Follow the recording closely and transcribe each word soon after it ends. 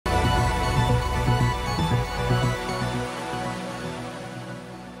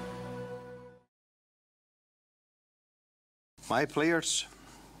My players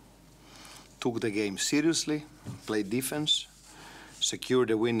took the game seriously, played defense, secured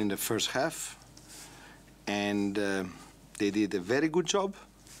the win in the first half, and they did a very good job.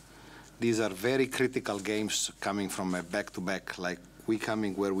 These are very critical games coming from a back-to-back, like we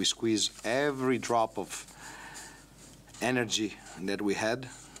coming where we squeeze every drop of energy that we had.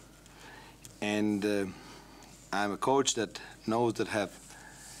 And I'm a coach that knows that have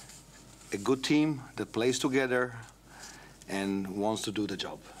a good team that plays together and wants to do the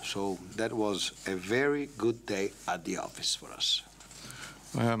job. So that was a very good day at the office for us.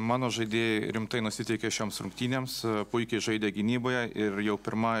 Mano žaidėjai rimtai nusiteikė šioms rungtynėms, puikiai žaidė gynyboje ir jau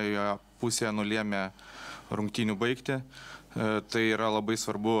pirmoje pusėje nulėmė rungtynių baigtį. Tai yra labai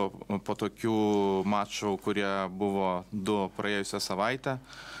svarbu po tokių mačų, kurie buvo 2 praėjusią savaitę.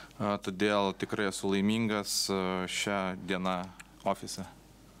 Todėl tikrai esu laimingas šią dieną ofise.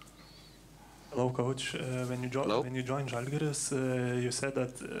 Hello, coach. When you joined Žalgiris, you said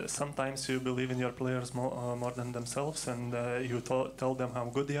that sometimes you believe in your players more than themselves, and you tell them how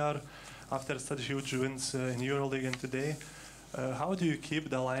good they are after such huge wins in EuroLeague and today. How do you keep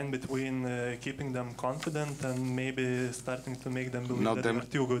the line between keeping them confident and maybe starting to make them believe that they are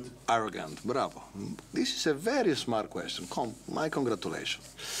too good? Arrogant, bravo. This is a very smart question. My congratulations.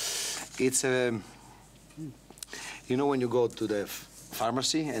 It's a, you know, when you go to the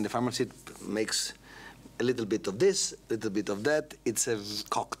pharmacy and the pharmacy makes a little bit of this, a little bit of that, it's a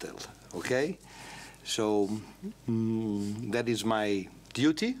cocktail, okay? So that is my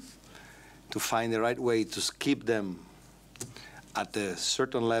duty, to find the right way to keep them at a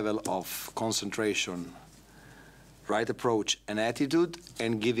certain level of concentration, right approach and attitude,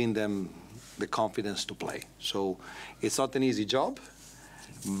 and giving them the confidence to play. So it's not an easy job,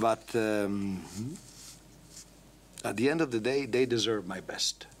 but at the end of the day, they deserve my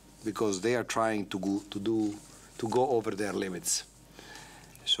best because they are trying to go over their limits.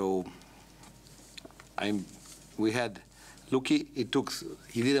 So we had Luki.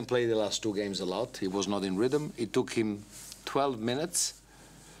 He didn't play the last 2 games a lot. He was not in rhythm. It took him 12 minutes,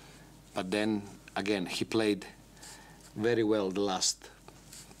 but then again he played very well the last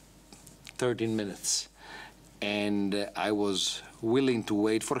 13 minutes, and I was willing to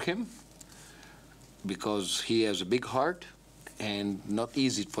wait for him because he has a big heart and not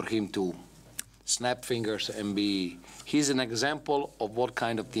easy for him to snap fingers and be. He's an example of what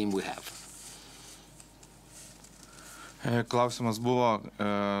kind of team we have. Klausimas buvo,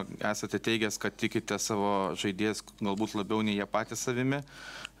 esate teigęs, kad tikite savo žaidėjas galbūt labiau nei jie patys savimi.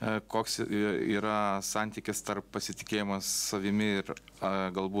 Koks yra santykis tarp pasitikėjimas savimi ir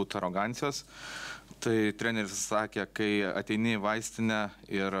galbūt arogancijos. Tai treneris sakė, kai ateini į vaistinę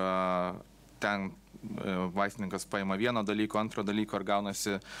ir ten vaistininkas paima vieno dalyko, antro dalyko ir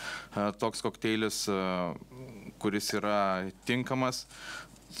gaunasi toks kokteilis, kuris yra tinkamas.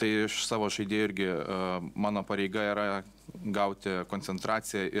 Tai iš savo žaidėjų irgi mano pareiga yra gauti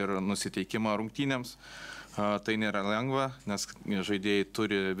koncentraciją ir nusiteikimą rungtynėms. Tai nėra lengva, nes žaidėjai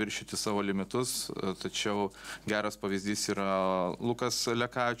turi viršyti savo limitus, tačiau geras pavyzdys yra Lukas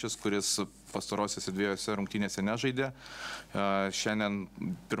Lekavičius, kuris pastarosiose 2 rungtynėse nežaidė. Šiandien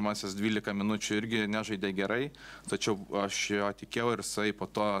pirmasis 12 minučių irgi nežaidė gerai, tačiau aš jo tikėjau ir jisai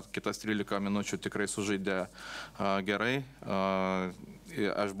po to kitas 13 minučių tikrai sužaidė gerai.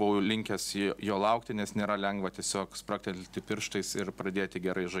 Aš buvau linkęs jo laukti, nes nėra lengva tiesiog spraktelti pirštais ir pradėti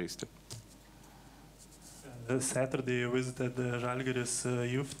gerai žaisti. Saturday you visited the Žalgiris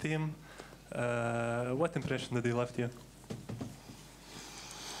youth team. What impression did they left you?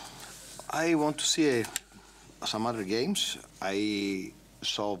 I want to see some other games. I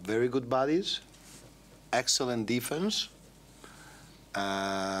saw very good bodies, excellent defense.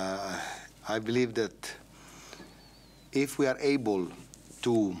 I believe that if we are able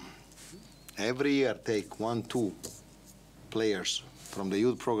to every year take 1-2 players from the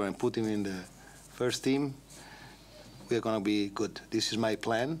youth program and put them in the first team, we are going to be good. This is my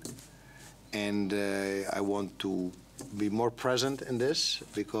plan, and I want to be more present in this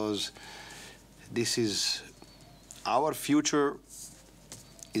because this is our future.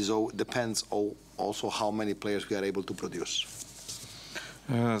 Depends also how many players we are able to produce.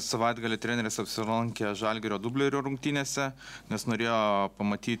 Savaitgalį treneris apsilankė Žalgirio dublerių rungtynėse, nes norėjo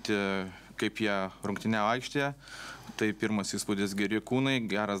pamatyti, kaip jie rungtyniavo aikštėje. Tai pirmas įspūdis geri kūnai,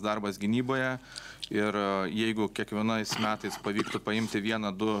 geras darbas gynyboje. Ir jeigu kiekvienais metais pavyktų paimti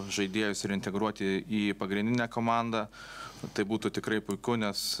 1-2 žaidėjus ir integruoti į pagrindinę komandą, tai būtų tikrai puiku,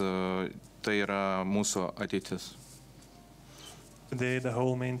 nes tai yra mūsų ateitis. Today the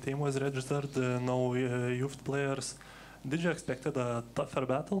whole main team was registered, no youth players. Did you expect a tougher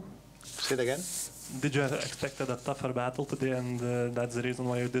battle? Say it again. Did you expect a tougher battle today, and that's the reason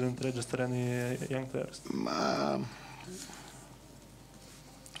why you didn't register any young players?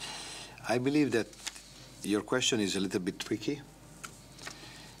 I believe that your question is a little bit tricky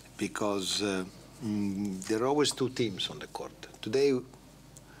because there are always two teams on the court. Today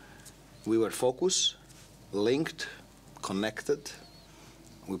we were focused, linked, connected.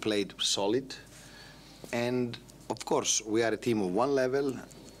 We played solid, and of course we are a team of one level,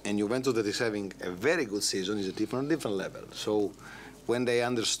 and Juventus that is having a very good season is a team on a different level. So when they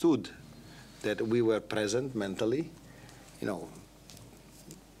understood that we were present mentally, you know,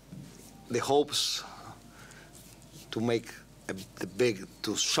 the hopes to make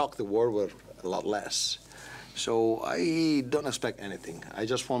to shock the world were a lot less. So I don't expect anything. I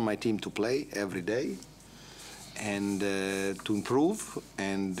just want my team to play every day and to improve,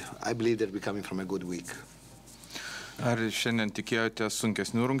 and I believe that we're coming from a good week. Ar šiandien tikėjote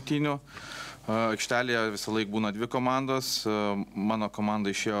sunkesnių rungtynių? Aikštelėje visą laiką būna dvi komandos. Mano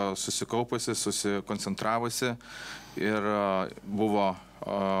komanda išėjo susikaupusi, susikoncentravusi ir buvo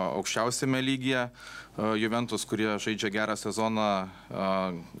aukščiausiame lygyje. Juventus, kurie žaidžia gerą sezoną,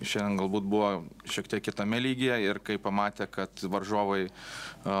 šiandien galbūt buvo šiek tiek kitame lygyje ir kai pamatė, kad varžovai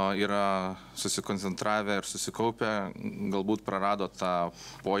yra susikoncentravę ir susikaupę, galbūt prarado tą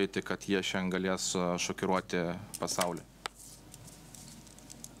pojūtį, kad jie šiandien galės šokiruoti pasaulį.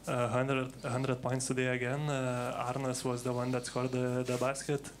 100 points today again. Arnas was the one that scored the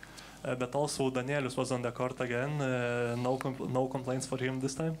basket, but also Danielius was on the court again. No complaints for him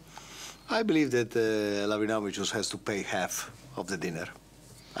this time? I believe that Lavrinovičius has to pay half of the dinner.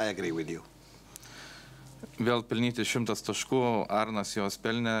 I agree with you. Vėl pelnyti 100 taškų, Arnas jos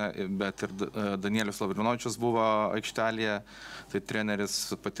pelnė, bet ir Danielius Lavrinovičius buvo aikštelėje. Tai treneris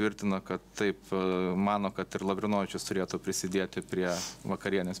patvirtino, kad taip mano, kad ir Lavrinovičius turėtų prisidėti prie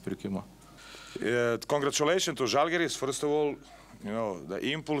vakarienės pirkimo. Congratulations to Žalgiris. First of all, you know, the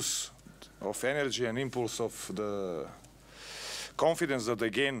impulse of energy and impulse of the confidence that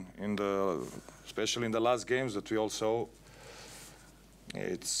they gain especially in the last games that we all saw.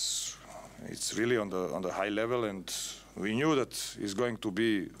 It's really on the high level, and we knew that it's going to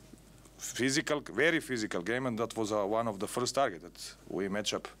be physical, very physical game, and that was one of the first targets, that we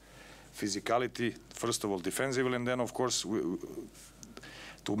match up physicality, first of all defensively, and then of course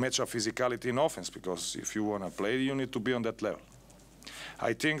to match up physicality in offense, because if you want to play, you need to be on that level.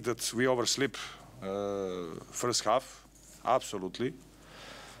 I think that we overslept first half, absolutely.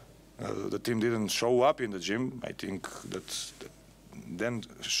 The team didn't show up in the gym. I think that then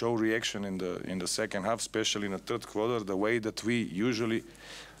show reaction in the second half, especially in the third quarter, the way that we usually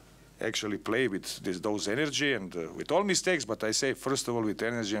actually play with those energy and with all mistakes, but I say first of all with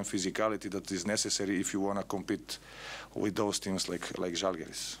energy and physicality that is necessary if you want to compete with those teams like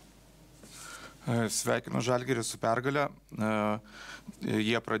Žalgiris. Sveikinu Žalgirį su pergale.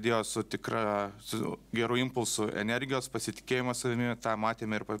 Jie pradėjo su geru impulsu, energijos, pasitikėjimo savimi, tą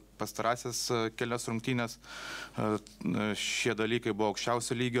matėme ir pastarąsias kelias rungtynės. Šie dalykai buvo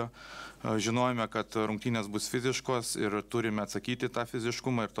aukščiausio lygio. Žinojome, kad rungtynės bus fiziškos ir turime atsakyti tą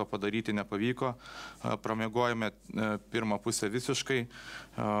fiziškumą ir to padaryti nepavyko. Pramiegojame pirmą pusę visiškai.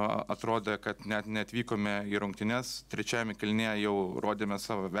 Atrodė, kad net neatvykome į rungtynes. Trečiajame kėlinyje jau rodėme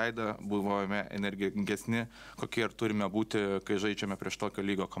savo veidą, buvome energingesni, kokie ir turime būti, kai žaidžiame prieš tokio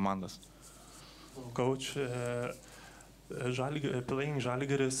lygio komandas. Coach, playing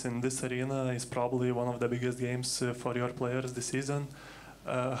Žalgiris in this arena is probably one of the biggest games for your players this season.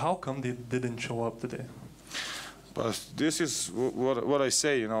 How come they didn't show up today? But this is what I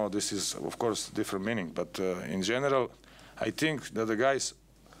say, you know, this is of course different meaning, but in general, I think that the guys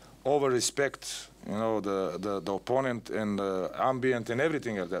over-respect, you know, the opponent and the ambient and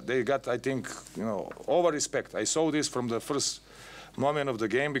everything like that. They got, I think, you know, over-respect. I saw this from the first moment of the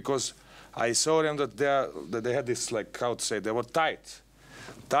game because I saw them that they had this, like, how to say, they were tight.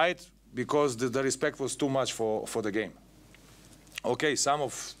 Tight because the respect was too much for the game. Okay, some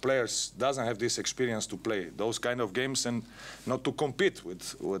of players doesn't have this experience to play those kind of games and not to compete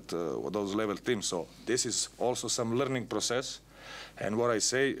with those level teams. So this is also some learning process. And what I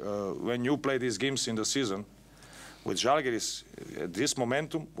say, when you play these games in the season, with Žalgiris, this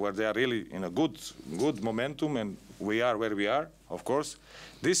momentum, where they are really in a good momentum, and we are where we are, of course,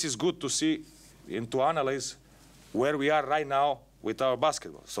 this is good to see and to analyze where we are right now with our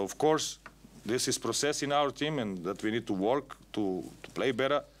basketball. So of course, this is process in our team, and that we need to work to play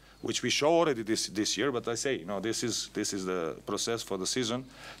better, which we show already this year. But I say, you know, this is the process for the season,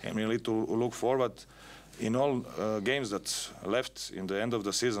 and we need to look forward in all games that left in the end of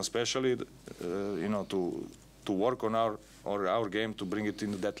the season, especially, you know, to work on our game to bring it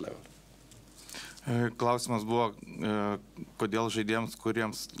into that level. Klausimas buvo, kodėl žaidėjams,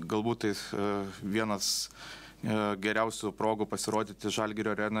 kuriems galbūt tai vienas geriausių progų pasirodyti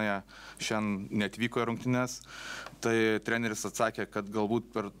Žalgirio arenoje šiandien netvyko į rungtynes. Tai treneris atsakė, kad galbūt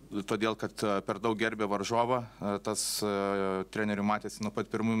todėl, kad per daug gerbė varžovą, tas trenerių matėsi nuo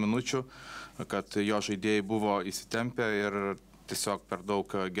pat pirmų minučių, kad jo žaidėjai buvo įsitempę ir tiesiog per daug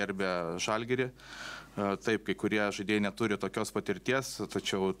gerbė Žalgirį. Taip, kai kurie žaidėjai neturi tokios patirties,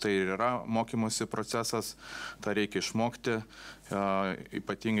 tačiau tai ir yra mokymosi procesas, tą reikia išmokti.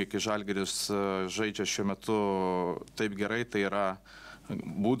 Ypatingai, kai Žalgiris žaidžia šiuo metu taip gerai, tai yra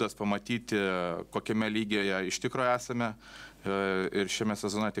būdas pamatyti, kokiame lygyje iš tikrųjų esame. Ir šiame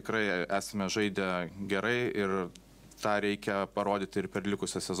sezone tikrai esame žaidę gerai ir tą reikia parodyti ir per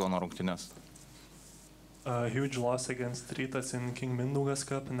likusią sezono rungtynes. Huge loss against Rytas in King Mindaugas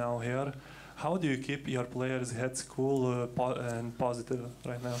Cup, now here. How do you keep your players' heads cool and positive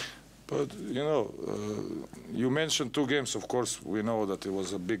right now? But you mentioned 2 games. Of course, we know that it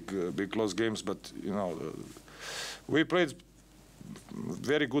was a big close games. But we played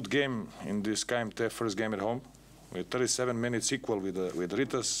very good game in this first game at home. We had 37 minutes equal with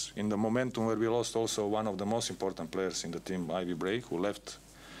Rytas in the momentum where we lost also one of the most important players in the team, Ivy Bray, who left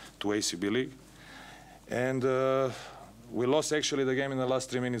to ACB League, and. We lost actually the game in the last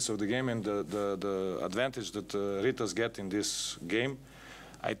 3 minutes of the game, and the advantage that Rytas get in this game,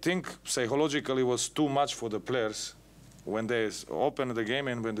 I think psychologically was too much for the players when they opened the game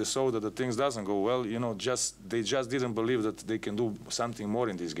and when they saw that the things doesn't go well. They just didn't believe that they can do something more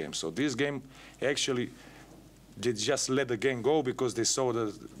in this game. So this game actually they just let the game go because they saw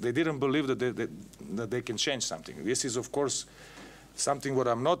that they didn't believe that they can change something. This is of course something what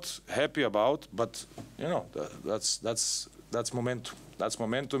I'm not happy about, but that's momentum. That's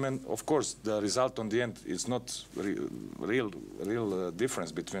momentum, and of course the result on the end is not real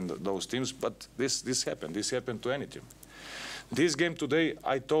difference between those teams. But this happened. This happened to any team. This game today,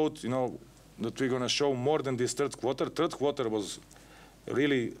 I thought that we're gonna show more than this third quarter. Third quarter was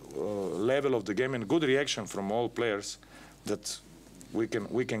really level of the game and good reaction from all players that. We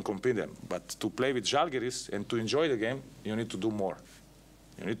can compete them, but to play with Žalgiris and to enjoy the game, you need to do more.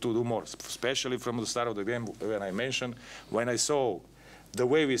 You need to do more, especially from the start of the game when I mentioned, when I saw the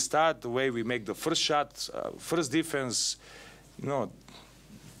way we start, the way we make the first shot, first defense,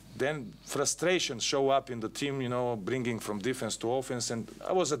 then frustration show up in the team, bringing from defense to offense, and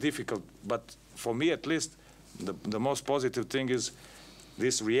that was a difficult, but for me at least, the most positive thing is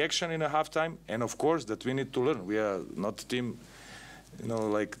this reaction in a halftime, and of course that we need to learn. We are not a team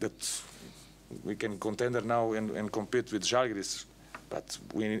like that we can contender now and compete with Žalgiris, but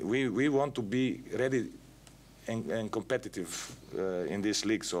we want to be ready and competitive in this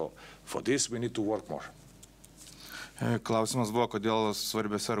league. So for this we need to work more. Klausimas buvo, kodėl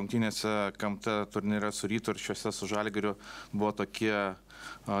svarbiose rungtynėse KMT turnyre su Rytu ir šiuose su Žalgiriu buvo tokie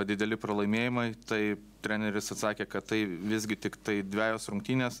dideli pralaimėjimai. Tai treneris atsakė, kad tai visgi tik tai 2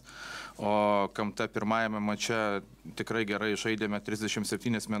 rungtynės, o KMT pirmajame mače tikrai gerai žaidėme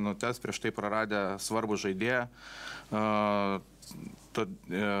 37 minutės, prieš tai praradę svarbų žaidėją.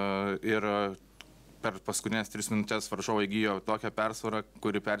 Ir per paskutinės 3 minutės varžovai įgijo tokią persvarą,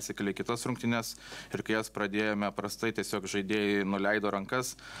 kuri persikėlė kitas rungtynes, ir kai jas pradėjome prastai, tiesiog žaidėjai nuleido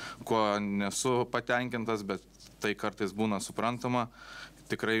rankas, kuo nesu patenkintas, bet tai kartais būna suprantama.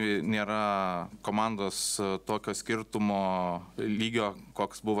 Tikrai nėra komandos tokio skirtumo lygio,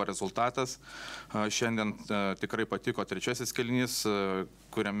 koks buvo rezultatas. Šiandien tikrai patiko 3. kėlinys,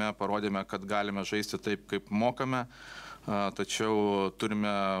 kuriame parodėme, kad galime žaisti taip, kaip mokame. Tačiau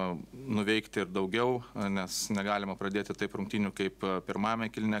turime nuveikti ir daugiau, nes negalima pradėti taip rungtynių kaip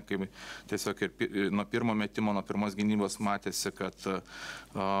pirmame kėlinyje, kai tiesiog ir nuo pirmo metimo, nuo pirmos gynybos matėsi, kad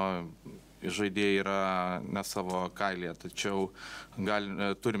žaidėjai yra ne savo kailyje. Tačiau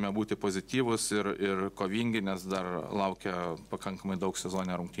turime būti pozityvus ir kovingi, nes dar laukia pakankamai daug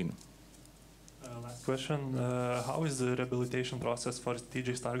sezone rungtynių. Last question. How is the rehabilitation process for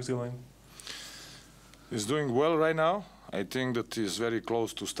TJ Starks going? He's doing well right now. I think that he's very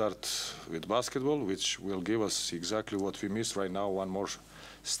close to start with basketball, which will give us exactly what we miss right now, one more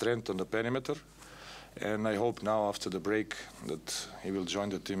strength on the perimeter. And I hope now after the break that he will join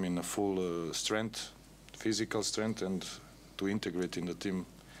the team in a full strength, physical strength, and to integrate in the team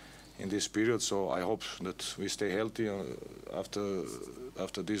in this period. So I hope that we stay healthy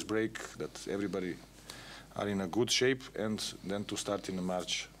after this break, that everybody are in a good shape, and then to start in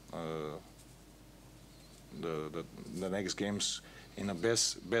March the next games in a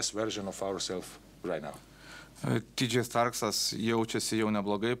best version of ourselves right now. TJ Starksas jaučiasi jau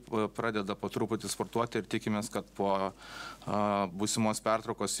neblogai, pradeda po truputį sportuoti ir tikimės, kad po būsimos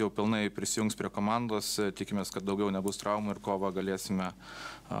pertraukos jau pilnai prisijungs prie komandos, tikimės, kad daugiau nebus traumų ir kovą galėsime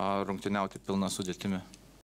rungtyniauti pilną sudėtimi.